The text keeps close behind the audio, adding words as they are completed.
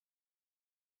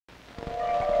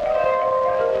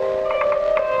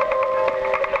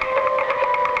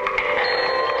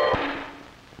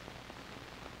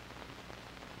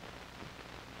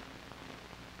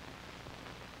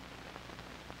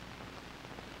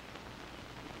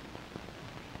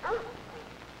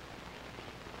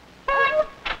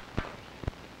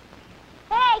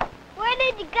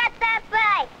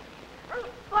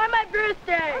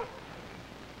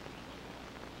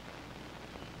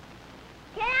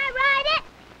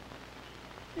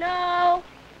No.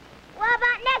 What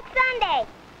about next Sunday?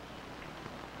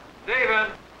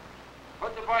 Stephen,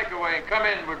 put the bike away and come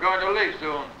in. We're going to leave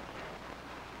soon.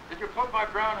 Did you put my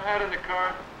brown hat in the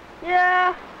car?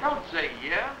 Yeah. Don't say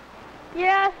yeah.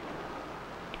 Yes.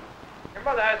 Your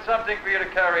mother had something for you to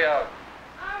carry out.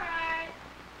 All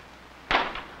right.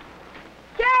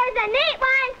 Here's a neat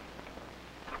one.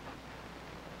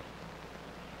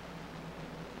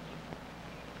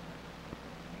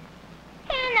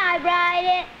 Can I ride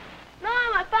it? No,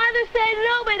 my father said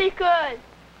nobody could.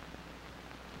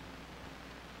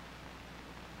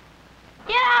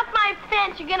 Get off my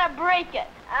fence, you're gonna break it.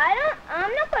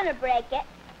 I'm not gonna break it.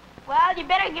 Well, you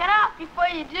better get off before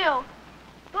you do.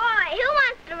 Boy, who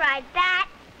wants to ride that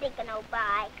stinking old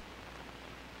bike?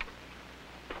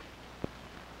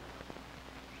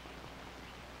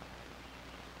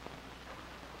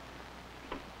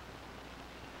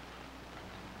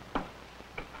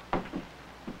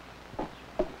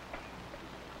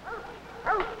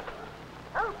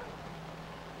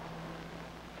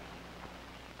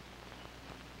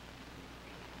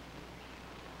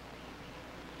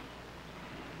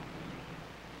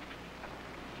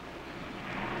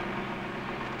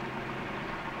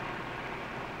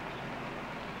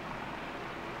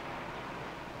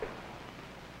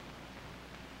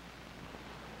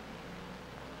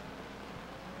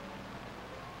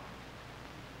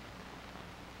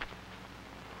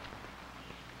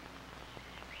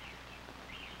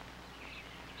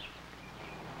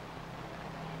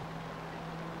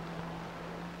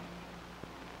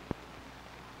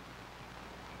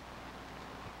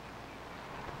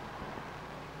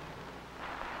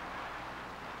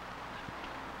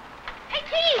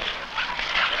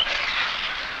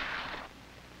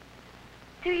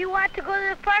 Do you want to go to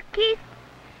the park, Keith?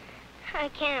 I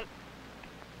can't.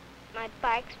 My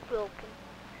bike's broken.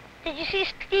 Did you see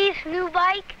Steve's new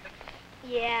bike?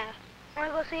 Yeah.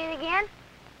 Want to go see it again?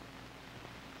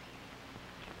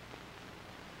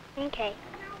 Okay.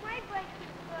 No, my bike is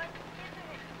good, isn't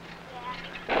it?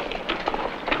 Yeah.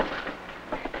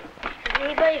 Is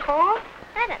anybody home?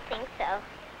 I don't think so.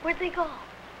 Where'd they go?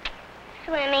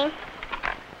 Swimming.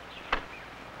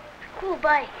 Cool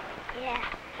bike. Yeah.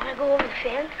 Want to go over the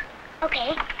fence?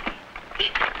 Okay.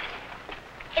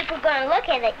 If we're going to look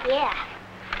at it, yeah.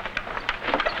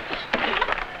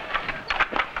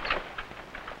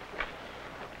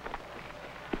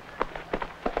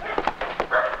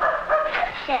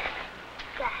 Yeah.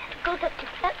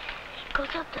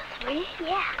 Goes up to 3?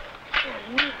 Yeah. It's a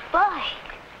neat bike.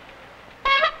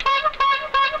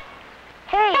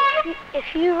 Hey, if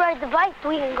you ride the bike,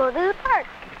 we can go to the park.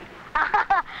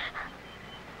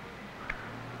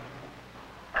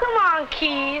 Come on,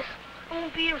 Keith. I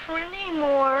won't be your friend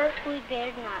anymore. We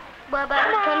better not. What about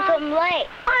he comes home late?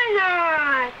 Why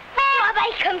not? What about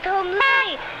he comes home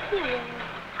late? He won't.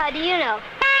 How do you know?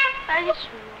 I just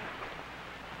know.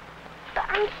 But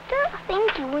I'm still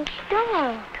thinking we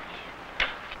don't.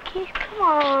 Keith, come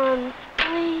on,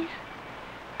 please.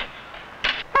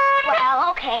 Well,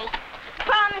 okay.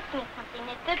 Promise me something.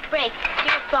 If it breaks,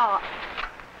 it's your fault.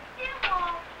 It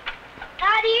won't.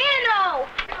 How do you know?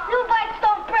 New bikes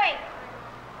don't break.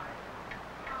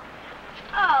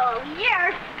 Oh,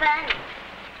 you're funny.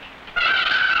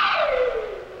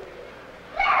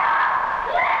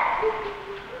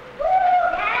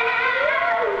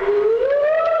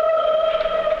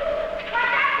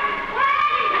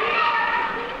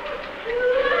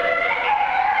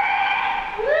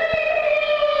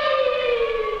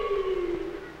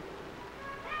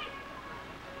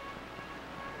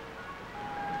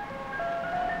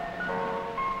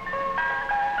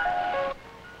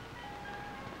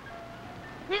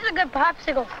 These are good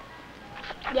popsicles.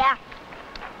 Yeah.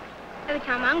 Every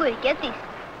time I'm going to get these.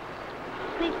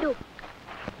 Me too.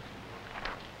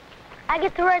 I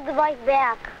get to ride the bike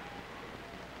back.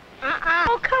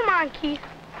 Oh, come on, Keith.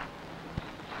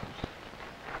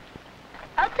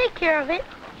 I'll take care of it.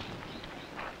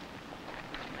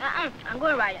 I'm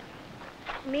going to ride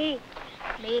it. Me.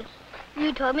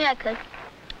 You told me I could.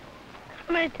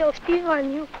 I'm going to tell Steve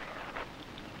on you.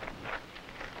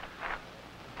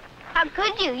 How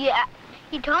could you? Yeah,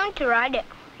 you told me to ride it.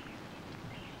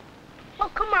 Well,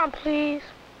 come on, please.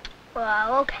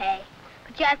 Well, okay.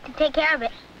 But you have to take care of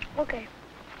it. Okay.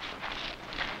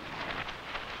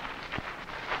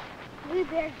 We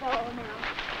better go now.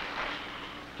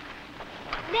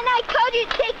 Then I told you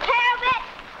to take care of it.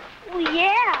 Well,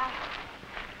 yeah.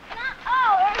 Not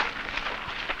ours.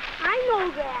 I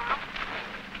know that.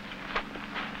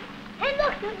 Hey,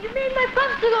 look, you made my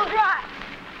popsicle dry.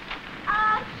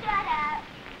 Oh, shut up.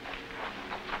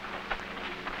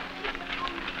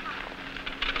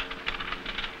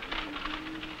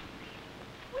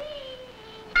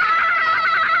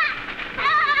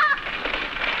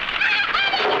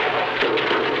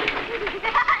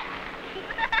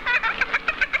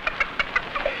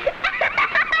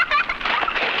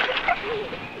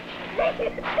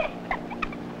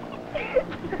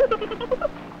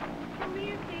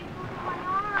 here, Keith. Look at my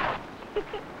arm.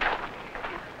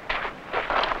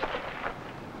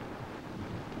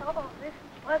 Oh, this is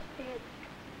busted.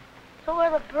 So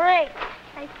are the brakes.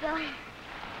 I saw it.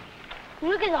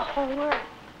 Look at the homework.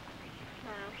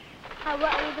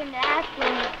 What are we going to ask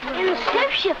him? And the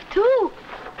stiff shift, too.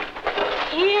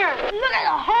 Here, look at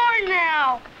the horn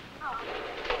now. Oh.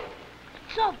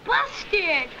 It's all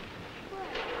busted.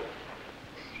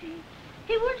 See?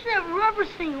 Hey, where's that rubber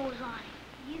thing that was on it?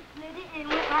 You slid it and it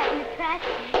went right in the trash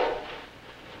can.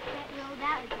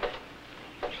 That was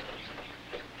it.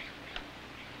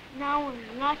 Now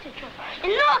we're not to try.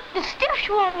 And look, the stiffs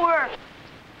won't work.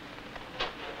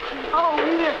 Oh,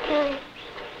 we're killing.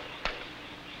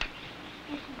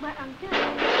 This is what I'm doing.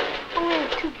 Oh,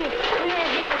 it's too good. We're going to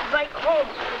get this bike home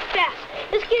fast.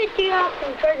 Let's get it to your house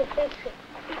and try to fix it.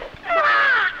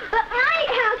 Ah! But my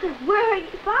house is where you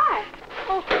far.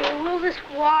 Okay, we'll just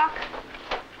walk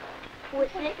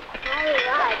with it. All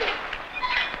right.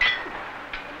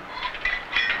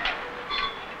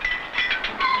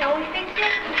 Can we fix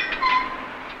it?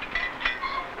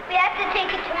 We have to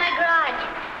take it to my garage.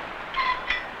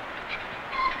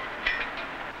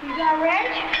 You got a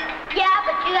wrench? Yeah,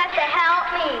 but you have to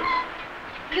help me.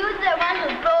 You're the one who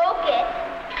broke it.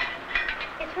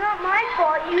 It's not my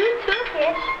fault. You took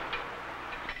it.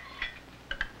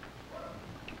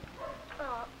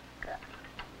 Oh, God.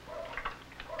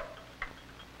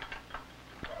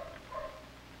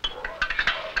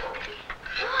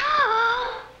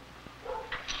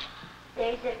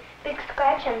 There's a big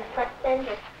scratch on the front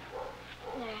fender.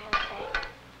 There, okay.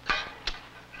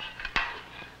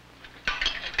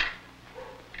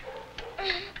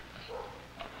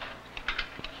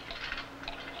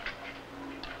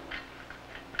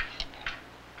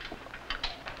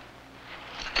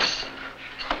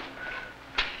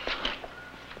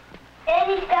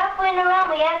 Eddie, stop playing around.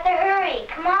 We have to hurry.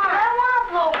 Come on. I don't want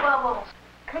to blow bubbles.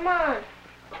 Come on.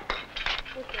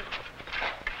 Okay.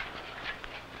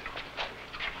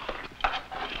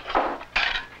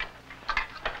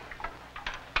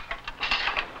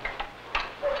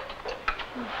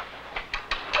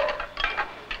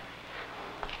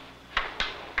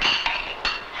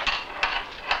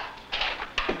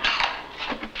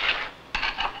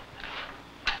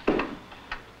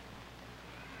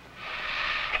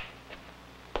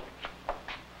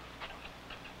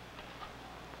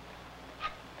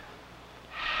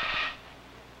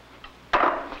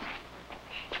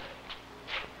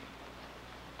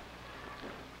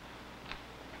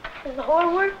 Does the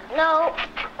horn work? No,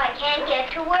 I can't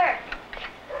get to work.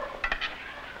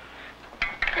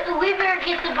 We better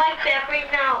get the bike back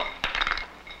right now.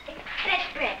 It's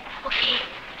desperate. Okay.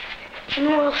 And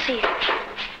then we'll see it.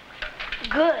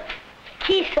 Good.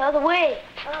 Keith's out of the way.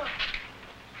 Oh.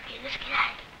 Okay, let's get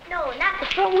out. No, not the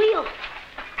front wheel.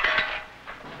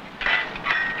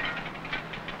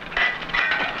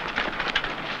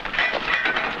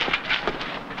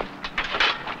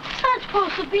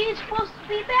 It's supposed to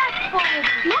be back forward.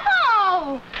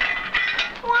 No!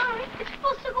 Well, it's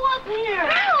supposed to go up here. No!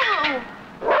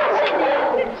 Yes,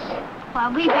 it is. Well,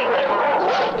 we better get out.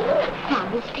 Come on,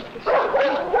 let's take this.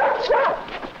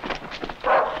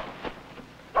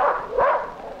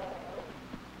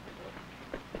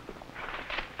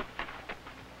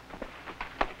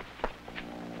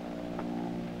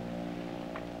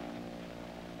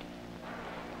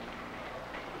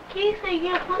 Keith, are you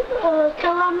going to put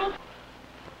tail on me?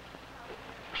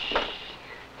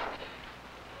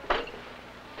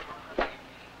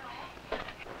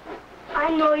 I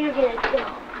know you're gonna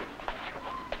tell.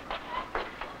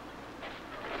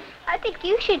 I think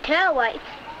you should tell, White.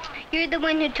 You're the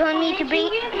one who told me to bring...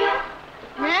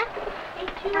 Huh?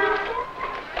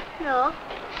 No.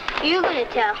 You're gonna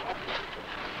tell.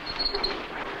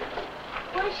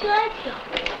 Why should I tell?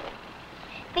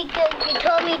 Because you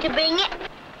told me to bring it.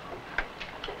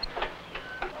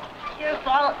 It's your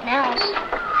fault now.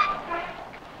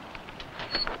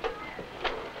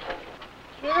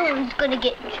 You're the one who's gonna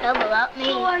get in trouble, not me.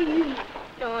 So are you.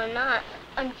 No, I'm not.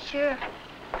 I'm sure.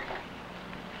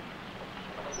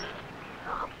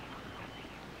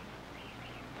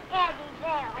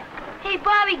 Hey,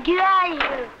 Bobby, get out of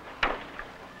here.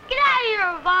 Get out of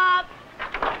here, Bob.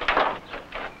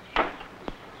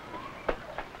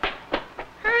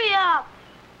 Hurry up.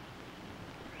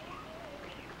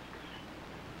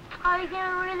 Are you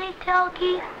gonna really tell,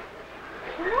 Keith?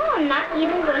 No, I'm not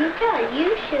even going to tell.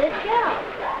 You should tell.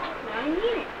 I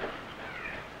mean it.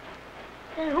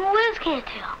 Then who is going to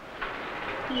tell?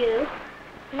 You.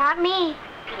 Not me.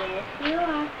 Yes, you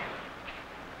are. You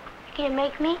can't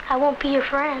make me. I won't be your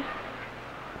friend.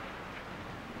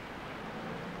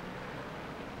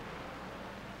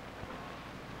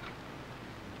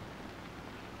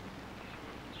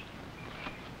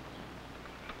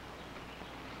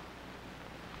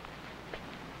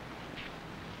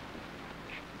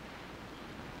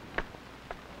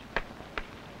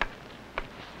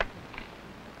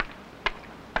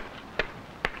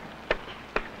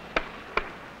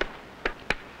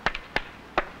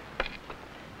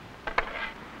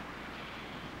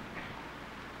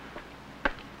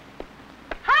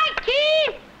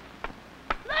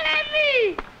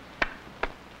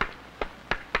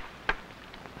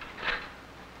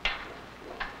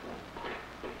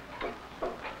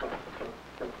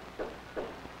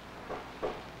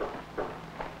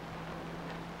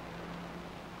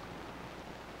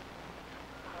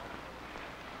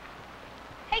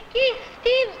 Keith,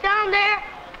 Steve's down there.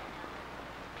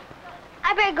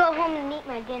 I better go home and eat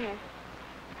my dinner.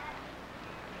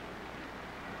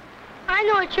 I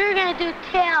know what you're gonna do,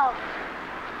 Tail.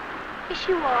 Yes,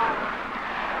 you are.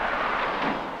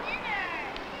 Dinner.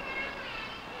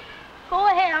 Go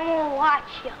ahead, I'm gonna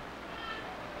watch you.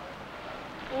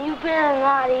 And you better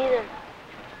not either.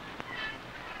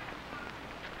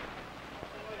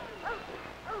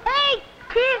 Hey,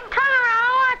 Keith, come around. I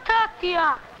want to talk to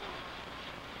you.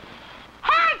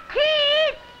 Hey,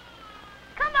 Keith!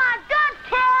 Come on, don't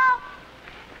tell.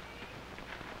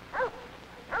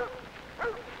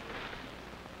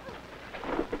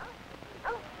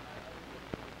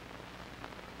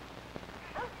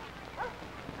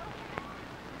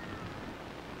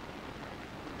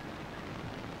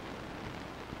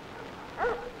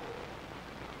 Oh.